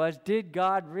question was, did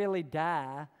God really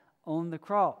die on the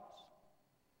cross?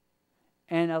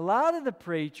 And a lot of the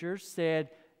preachers said,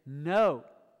 no.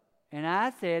 And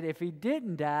I said, if he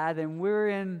didn't die, then we're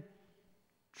in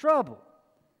trouble.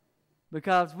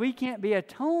 Because we can't be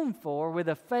atoned for with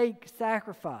a fake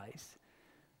sacrifice.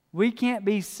 We can't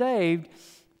be saved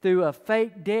through a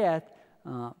fake death.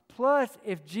 Plus,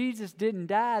 if Jesus didn't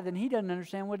die, then he doesn't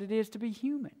understand what it is to be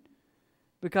human.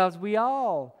 Because we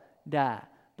all die.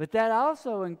 But that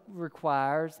also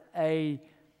requires a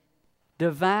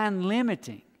divine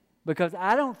limiting. Because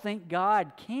I don't think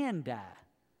God can die.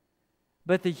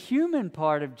 But the human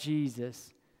part of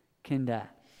Jesus can die.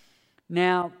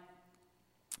 Now,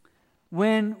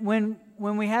 when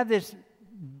we have this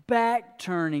back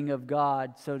turning of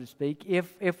God, so to speak,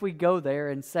 if we go there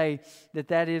and say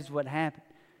that is what happened,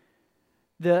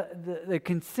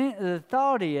 the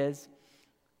thought is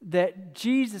that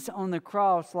Jesus on the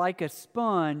cross, like a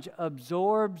sponge,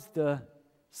 absorbs the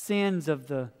sins of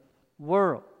the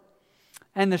world.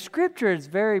 And the Scripture is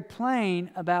very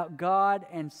plain about God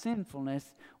and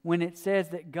sinfulness when it says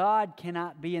that God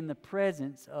cannot be in the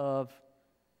presence of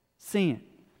sin.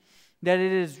 That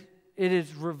it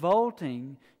is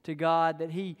revolting to God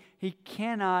that He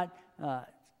cannot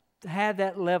have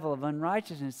that level of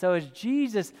unrighteousness. So as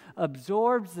Jesus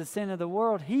absorbs the sin of the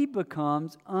world, He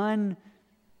becomes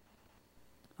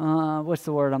what's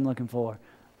the word I'm looking for?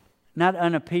 Not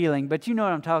unappealing, but you know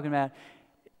what I'm talking about.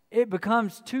 It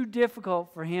becomes too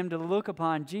difficult for him to look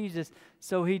upon Jesus,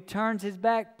 so he turns his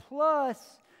back.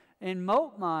 Plus, in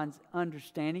Moltmann's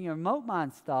understanding, or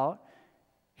Moltmann's thought,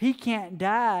 he can't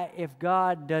die if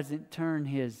God doesn't turn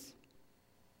his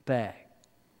back.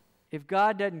 If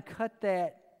God doesn't cut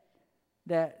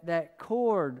that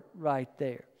cord right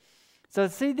there. So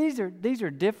see, these are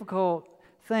difficult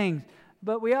things,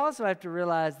 but we also have to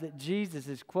realize that Jesus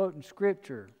is quoting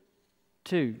Scripture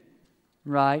too,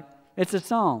 right? It's a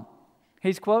psalm.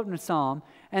 He's quoting a psalm,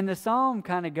 and the psalm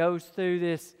kind of goes through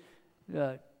this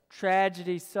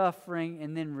tragedy, suffering,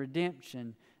 and then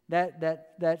redemption.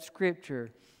 That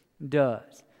Scripture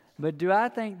does. But do I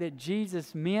think that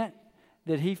Jesus meant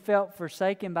that he felt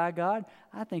forsaken by God?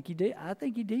 I think he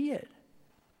did.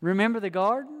 Remember the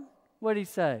garden? What did he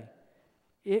say?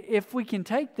 If we can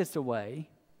take this away,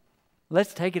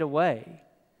 let's take it away.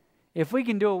 If we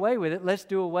can do away with it, let's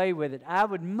do away with it. I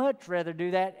would much rather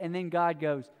do that. And then God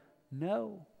goes,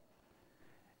 no.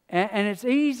 And it's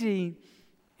easy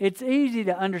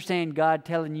to understand God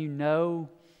telling you no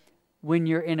when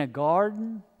you're in a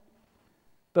garden.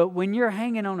 But when you're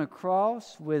hanging on a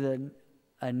cross with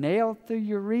a nail through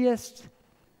your wrist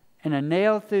and a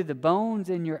nail through the bones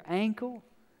in your ankle,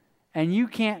 and you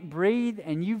can't breathe,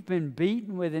 and you've been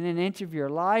beaten within an inch of your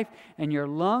life, and your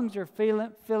lungs are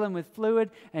filling with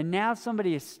fluid, and now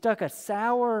somebody has stuck a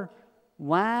sour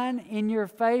wine in your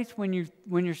face when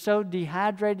you're so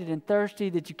dehydrated and thirsty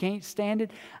that you can't stand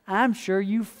it, I'm sure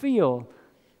you feel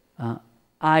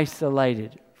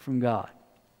isolated from God.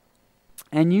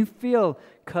 And you feel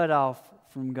cut off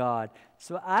from God.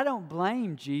 So I don't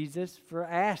blame Jesus for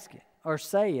asking or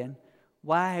saying,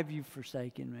 why have you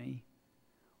forsaken me?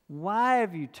 Why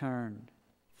have you turned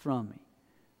from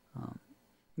me?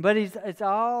 But it's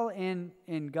all in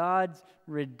God's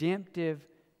redemptive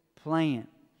plan.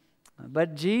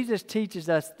 But Jesus teaches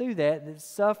us through that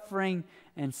suffering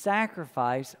and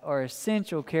sacrifice are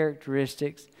essential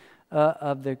characteristics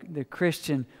of the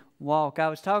Christian walk. I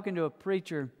was talking to a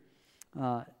preacher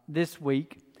this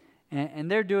week, and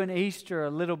they're doing Easter a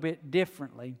little bit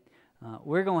differently.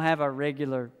 We're going to have our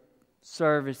regular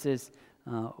services.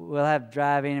 We'll have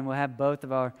drive-in, and we'll have both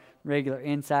of our regular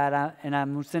inside. And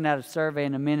I'm going to send out a survey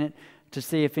in a minute to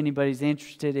see if anybody's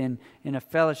interested in a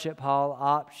fellowship hall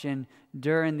option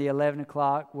during the 11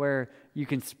 o'clock where you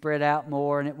can spread out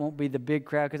more and it won't be the big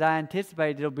crowd, because I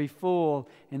anticipate it'll be full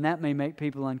and that may make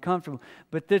people uncomfortable.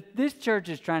 But this church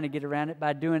is trying to get around it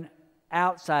by doing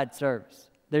outside service.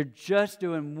 They're just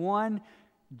doing one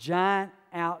giant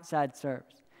outside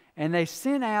service. And they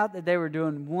sent out that they were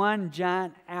doing one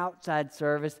giant outside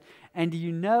service. And do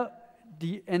you know,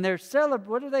 and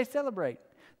what do they celebrate?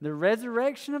 The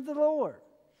resurrection of the Lord,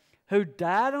 who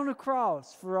died on a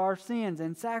cross for our sins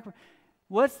and sacrificed.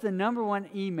 What's the number one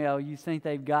email you think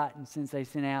they've gotten since they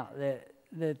sent out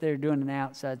that they're doing an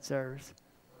outside service?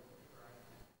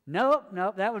 Nope.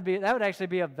 That would actually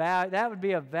be a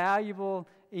valuable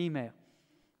email.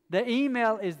 The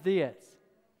email is this.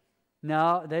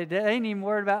 No, they ain't even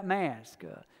worried about masks.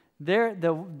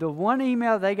 The one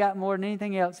email they got more than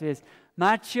anything else is,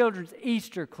 my children's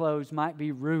Easter clothes might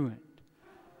be ruined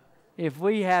if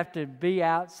we have to be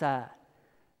outside.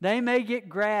 They may get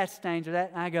grass stains or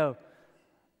that. And I go,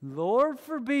 Lord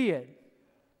forbid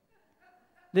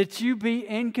that you be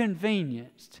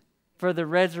inconvenienced for the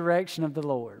resurrection of the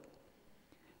Lord.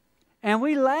 And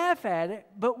we laugh at it,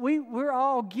 but we're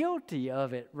all guilty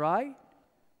of it, right?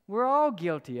 We're all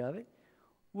guilty of it.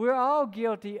 We're all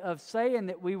guilty of saying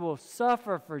that we will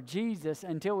suffer for Jesus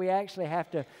until we actually have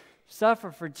to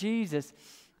suffer for Jesus.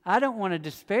 I don't want to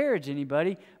disparage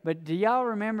anybody, but do y'all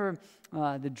remember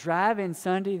the drive-in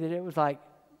Sunday that it was like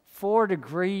 4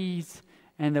 degrees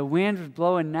and the wind was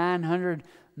blowing 900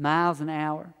 miles an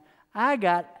hour? I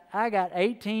got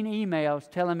 18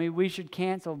 emails telling me we should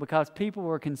cancel because people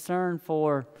were concerned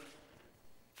for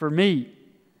me,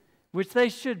 which they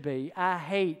should be. I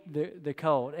hate the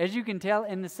cold. As you can tell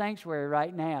in the sanctuary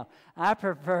right now, I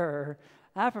prefer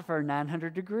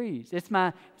 900 degrees. It's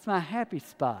my happy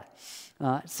spot.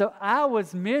 So I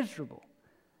was miserable.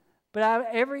 But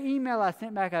every email I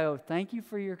sent back, I go, thank you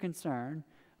for your concern.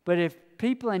 But if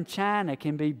people in China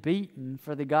can be beaten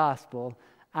for the gospel,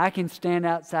 I can stand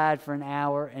outside for an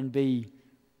hour and be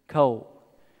cold.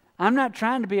 I'm not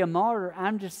trying to be a martyr.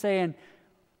 I'm just saying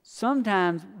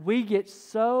sometimes we get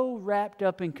so wrapped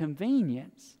up in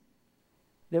convenience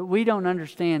that we don't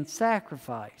understand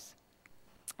sacrifice.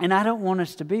 And I don't want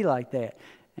us to be like that.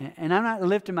 And I'm not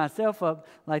lifting myself up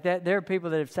like that. There are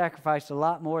people that have sacrificed a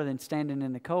lot more than standing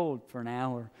in the cold for an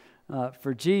hour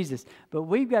for Jesus. But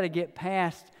we've got to get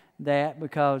past that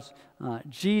because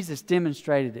Jesus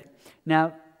demonstrated it.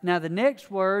 Now the next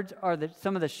words are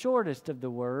some of the shortest of the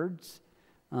words.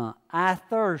 I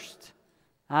thirst.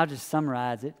 I'll just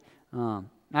summarize it.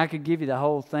 I could give you the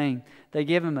whole thing. They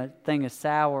give him a thing of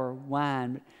sour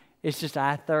wine. But it's just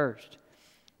I thirst.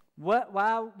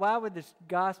 Why would the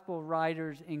gospel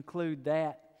writers include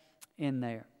that in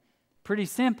there? Pretty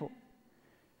simple.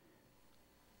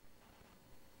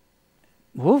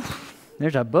 Woof,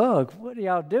 there's a bug. What are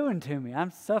y'all doing to me? I'm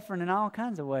suffering in all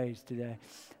kinds of ways today.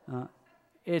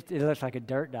 It looks like a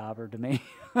dirt dauber to me.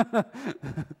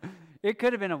 It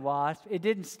could have been a wasp. It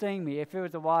didn't sting me. If it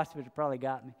was a wasp, it would have probably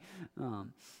got me.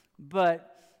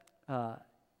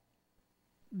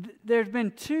 There's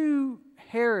been two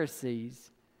heresies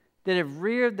that have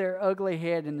reared their ugly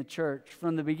head in the church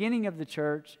from the beginning of the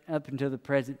church up until the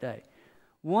present day.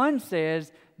 One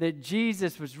says that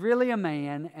Jesus was really a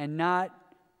man and not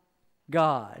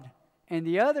God. And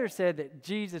the other said that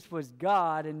Jesus was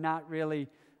God and not really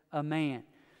a man.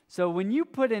 So when you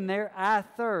put in there, I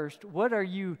thirst, what are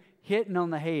you hitting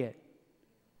on the head?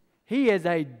 He is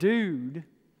a dude.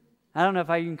 I don't know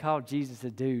if I can call Jesus a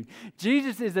dude.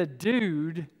 Jesus is a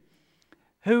dude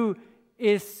who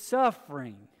is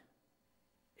suffering.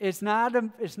 It's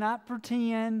not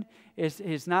pretend.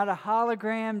 It's not a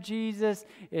hologram Jesus.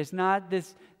 It's not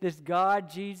this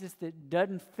God Jesus that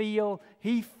doesn't feel.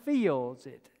 He feels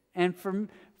it. And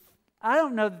I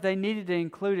don't know that they needed to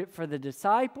include it for the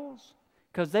disciples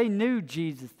because they knew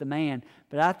Jesus the man.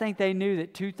 But I think they knew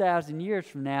that 2,000 years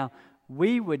from now,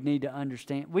 we would need to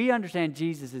understand. We understand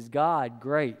Jesus as God,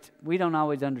 great. We don't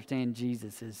always understand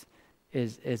Jesus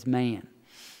as man.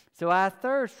 So I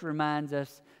thirst reminds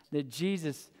us that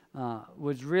Jesus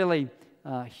was really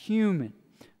human,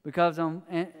 because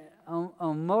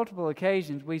on multiple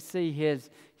occasions we see his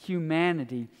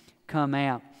humanity come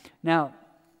out. Now,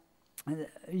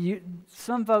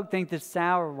 some folk think the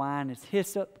sour wine is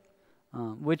hyssop,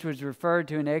 which was referred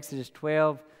to in Exodus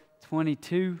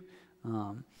 12:22.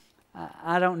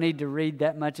 I don't need to read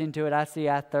that much into it. I see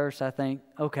I thirst. I think,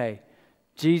 okay,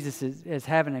 Jesus is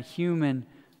having a human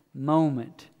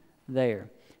moment there.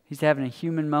 He's having a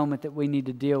human moment that we need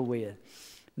to deal with.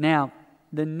 Now,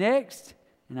 the next,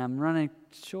 and I'm running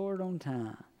short on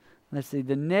time. Let's see,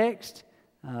 the next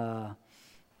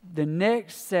the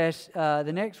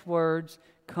next words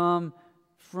come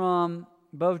from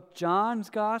both John's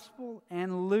gospel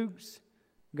and Luke's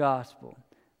gospel.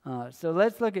 So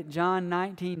let's look at John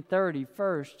 19:30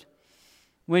 first.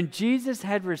 When Jesus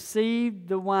had received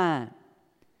the wine,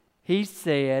 he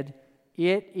said,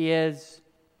 "It is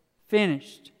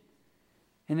finished."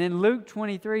 And then Luke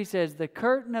 23 says, "The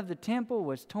curtain of the temple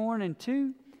was torn in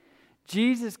two.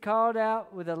 Jesus called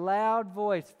out with a loud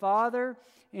voice, 'Father,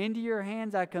 into your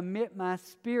hands I commit my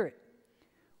spirit.'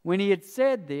 When he had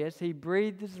said this, he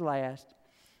breathed his last.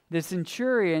 The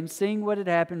centurion, seeing what had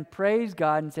happened, praised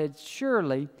God and said,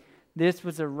 'Surely this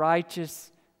was a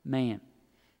righteous man.'"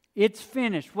 It's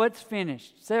finished. What's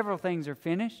finished? Several things are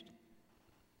finished.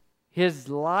 His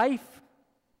life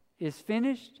is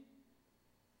finished.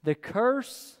 The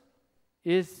curse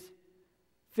is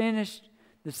finished.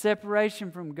 The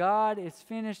separation from God is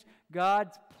finished.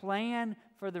 God's plan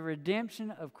for the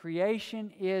redemption of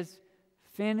creation is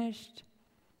finished.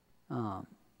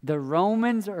 The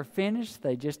Romans are finished.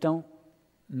 They just don't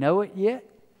know it yet.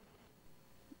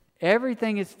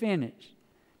 Everything is finished.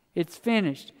 It's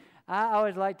finished. I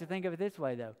always like to think of it this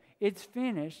way, though. It's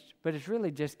finished, but it's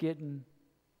really just getting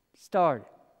started.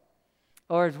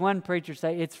 Or as one preacher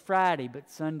say, it's Friday, but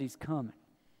Sunday's coming.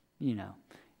 You know,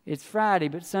 it's Friday,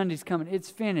 but Sunday's coming.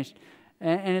 It's finished.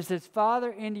 And it says,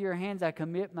 "Father, into your hands I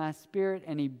commit my spirit,"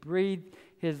 and he breathed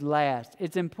his last.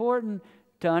 It's important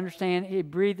to understand he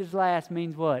breathed his last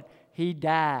means what? He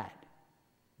died.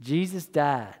 Jesus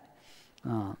died.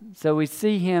 So we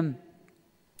see him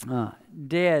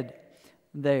dead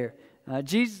there.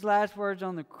 Jesus' last words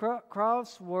on the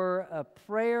cross were a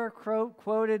prayer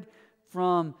quoted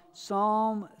from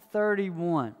Psalm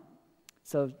 31.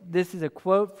 So this is a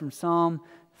quote from Psalm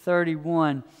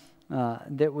 31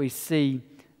 that we see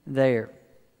there.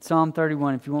 Psalm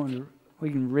 31, if you want to, we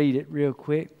can read it real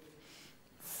quick.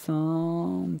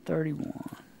 Psalm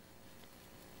 31.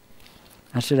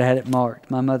 I should have had it marked.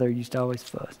 My mother used to always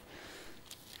fuss.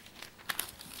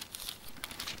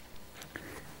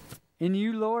 "In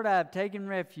you, Lord, I have taken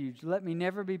refuge. Let me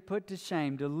never be put to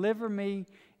shame. Deliver me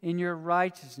in your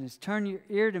righteousness. Turn your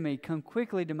ear to me. Come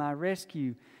quickly to my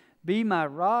rescue. Be my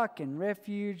rock and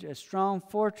refuge, a strong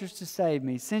fortress to save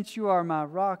me. Since you are my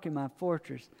rock and my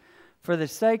fortress, for the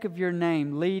sake of your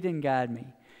name, lead and guide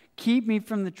me. Keep me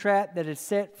from the trap that is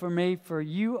set for me, for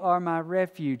you are my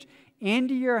refuge.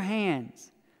 Into your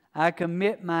hands I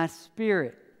commit my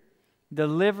spirit.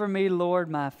 Deliver me, Lord,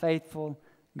 my faithful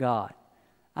God."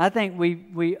 I think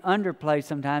we underplay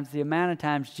sometimes the amount of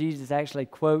times Jesus actually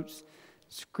quotes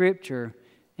Scripture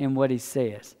in what he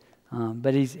says.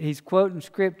 But he's quoting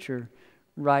Scripture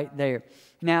right there.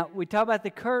 Now, we talk about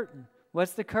the curtain.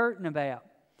 What's the curtain about?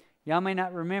 Y'all may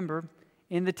not remember.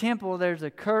 In the temple, there's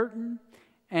a curtain,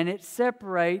 and it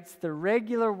separates the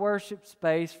regular worship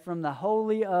space from the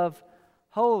Holy of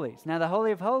Holies. Now, the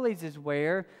Holy of Holies is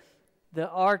where the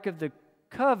Ark of the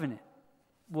Covenant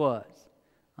was.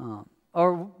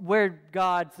 Or where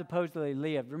God supposedly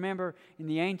lived. Remember, in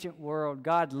the ancient world,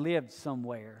 God lived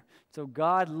somewhere. So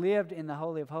God lived in the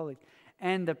Holy of Holies.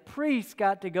 And the priests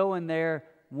got to go in there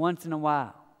once in a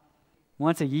while.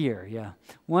 Once a year, yeah.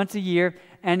 Once a year.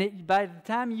 And by the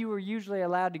time you were usually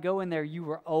allowed to go in there, you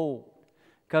were old.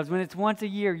 Because when it's once a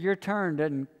year, your turn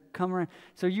doesn't come around.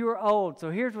 So you were old.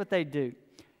 So here's what they do.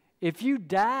 If you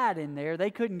died in there,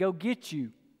 they couldn't go get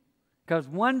you. Because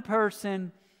one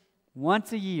person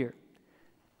once a year.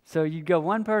 So you'd go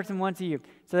one person once a year.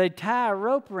 So they'd tie a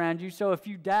rope around you so if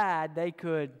you died, they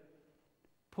could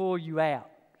pull you out,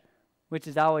 which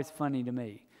is always funny to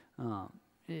me.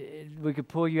 We could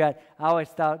pull you out. I always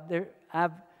thought,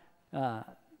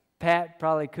 Pat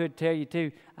probably could tell you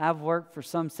too, I've worked for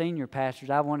some senior pastors.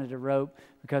 I wanted a rope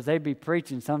because they'd be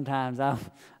preaching sometimes. I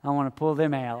want to pull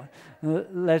them out.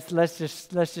 Let's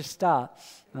just stop.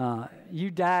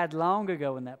 You died long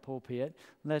ago in that pulpit.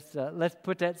 Let's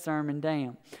put that sermon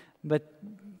down. But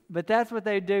that's what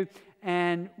they do.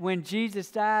 And when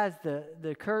Jesus dies,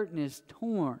 the curtain is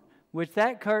torn. Which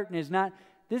that curtain is not.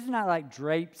 This is not like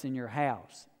drapes in your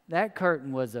house. That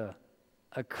curtain was a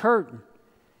curtain.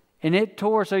 And it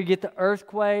tore, so you get the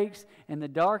earthquakes and the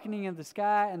darkening of the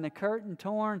sky and the curtain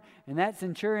torn. And that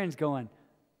centurion's going,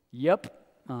 "Yep,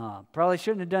 probably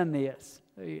shouldn't have done this."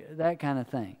 That kind of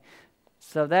thing.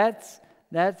 So that's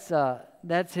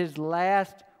his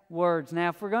last words. Now,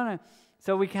 if we're going to,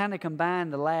 so we kind of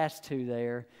combine the last two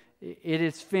there. It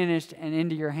is finished, and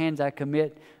into your hands I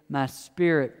commit my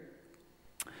spirit.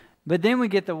 But then we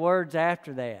get the words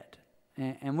after that.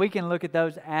 And we can look at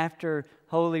those after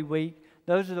Holy Week.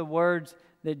 Those are the words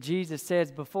that Jesus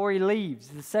says before he leaves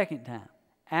the second time.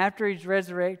 After he's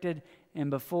resurrected and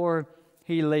before he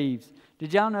he leaves.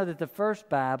 Did y'all know that the first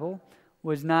Bible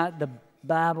was not the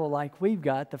Bible like we've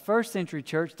got? The first century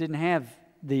church didn't have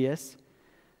this.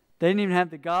 They didn't even have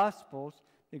the Gospels.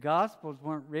 The Gospels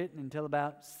weren't written until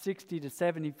about 60 to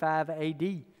 75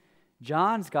 A.D.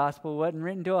 John's Gospel wasn't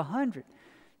written until 100.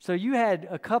 So you had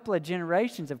a couple of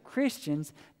generations of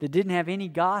Christians that didn't have any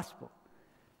Gospel.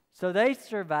 So they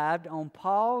survived on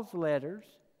Paul's letters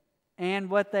and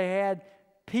what they had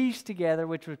pieced together,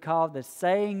 which was called the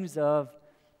sayings of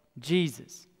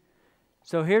Jesus.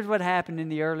 So here's what happened in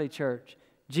the early church.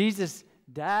 Jesus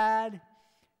died.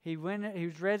 He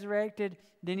was resurrected.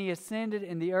 Then he ascended.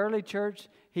 In the early church,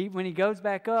 when he goes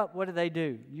back up, what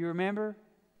do? You remember?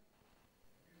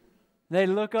 They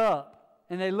look up.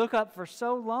 And they look up for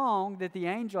so long that the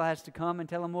angel has to come and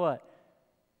tell them what?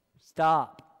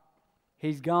 Stop.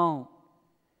 He's gone.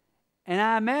 And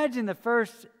I imagine the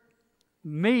first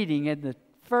meeting at the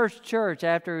first church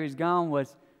after he was gone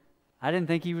was, I didn't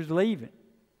think he was leaving.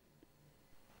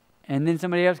 And then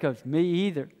somebody else goes, me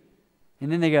either. And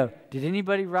then they go, did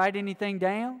anybody write anything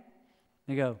down?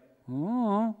 They go,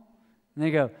 oh. And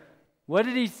they go, what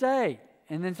did he say?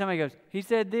 And then somebody goes, he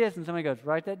said this. And somebody goes,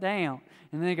 write that down.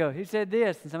 And then they go, he said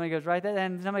this. And somebody goes, write that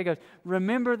down. And somebody goes,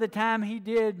 remember the time he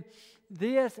did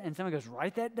this? And somebody goes,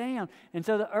 write that down. And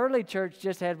so the early church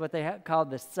just had what they called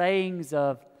the sayings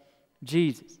of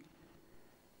Jesus.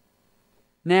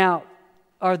 Now,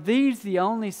 are these the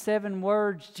only 7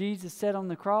 words Jesus said on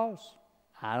the cross?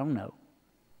 I don't know.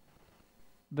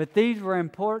 But these were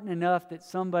important enough that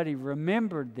somebody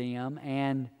remembered them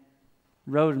and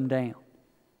wrote them down.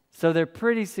 So they're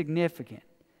pretty significant.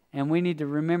 And we need to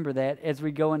remember that as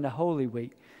we go into Holy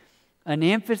Week. An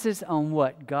emphasis on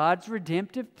what? God's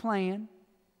redemptive plan,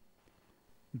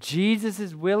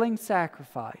 Jesus' willing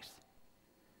sacrifice,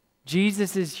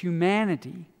 Jesus'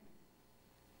 humanity,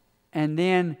 and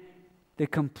then the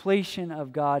completion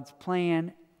of God's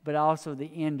plan, but also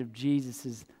the end of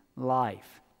Jesus'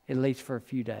 life, at least for a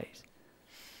few days.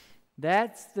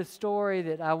 That's the story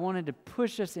that I wanted to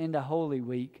push us into Holy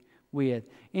Week with.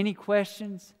 Any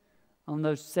questions on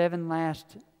those 7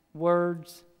 last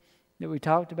words that we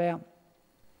talked about?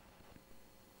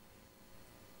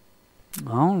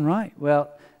 All right.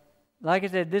 Well, like I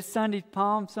said, this Sunday's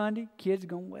Palm Sunday. Kids are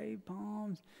going to wave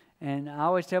palms. And I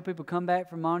always tell people come back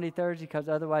for Maundy Thursday because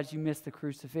otherwise you miss the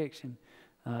crucifixion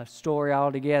story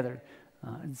altogether.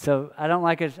 So I don't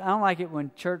like it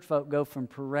when church folk go from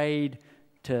parade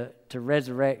to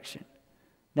resurrection.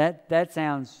 That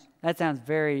sounds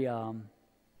very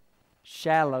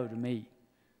shallow to me.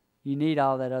 You need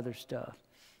all that other stuff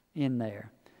in there.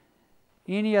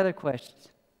 Any other questions?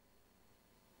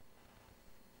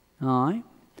 All right.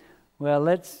 Well,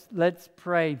 let's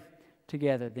pray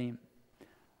together then.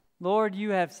 Lord, you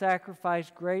have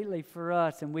sacrificed greatly for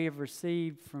us, and we have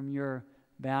received from your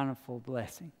bountiful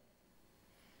blessing.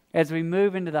 As we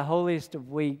move into the holiest of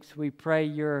weeks, we pray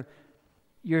your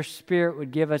Spirit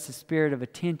would give us a spirit of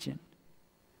attention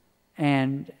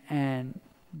and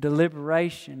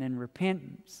deliberation and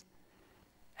repentance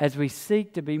as we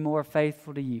seek to be more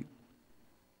faithful to you.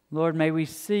 Lord, may we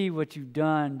see what you've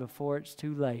done before it's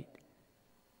too late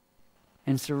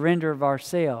and surrender of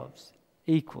ourselves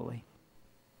equally.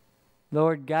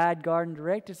 Lord, guide, guard, and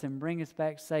direct us and bring us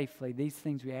back safely. These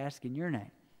things we ask in your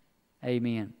name.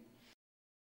 Amen.